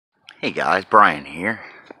Hey guys, Brian here,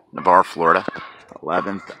 Navarre, Florida,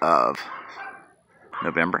 11th of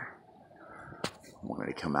November. I wanted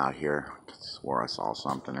to come out here, swore I saw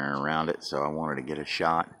something around it, so I wanted to get a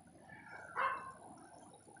shot.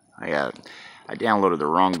 I downloaded the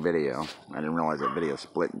wrong video. I didn't realize that video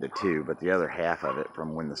split into two, but the other half of it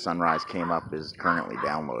from when the sunrise came up is currently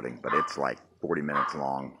downloading, but it's like 40 minutes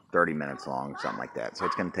long, 30 minutes long, something like that, so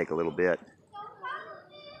it's going to take a little bit.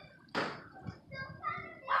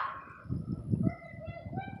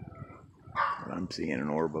 I'm seeing an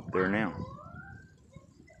orb up there now.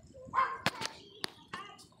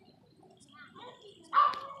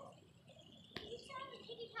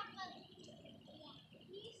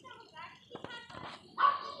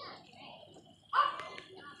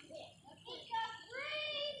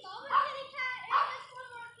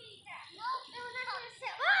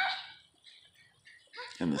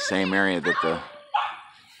 In the same area that the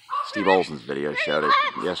Steve Olsen's video showed it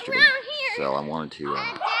yesterday, so I wanted to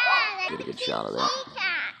get a good shot of that.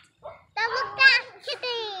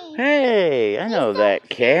 Hey, I know that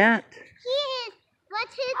cat.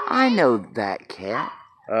 What's his name? I know that cat.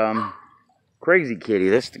 Crazy Kitty.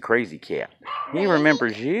 That's the crazy cat. He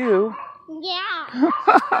remembers you. Yeah.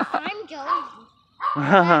 I'm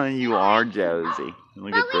Josie. You are Josie.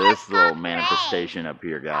 Look at this little manifestation up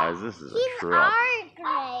here, guys. This is a trip. He's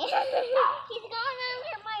Gray. He's going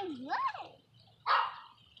over my butt.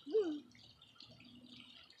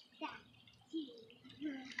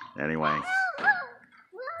 Anyway. Why's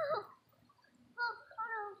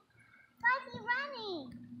he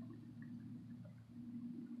running?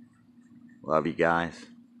 Love you guys.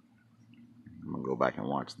 I'm going to go back and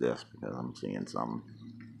watch this because I'm seeing something.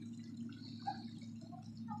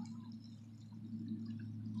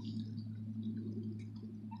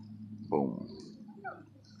 Boom.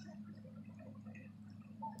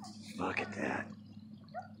 Look at that.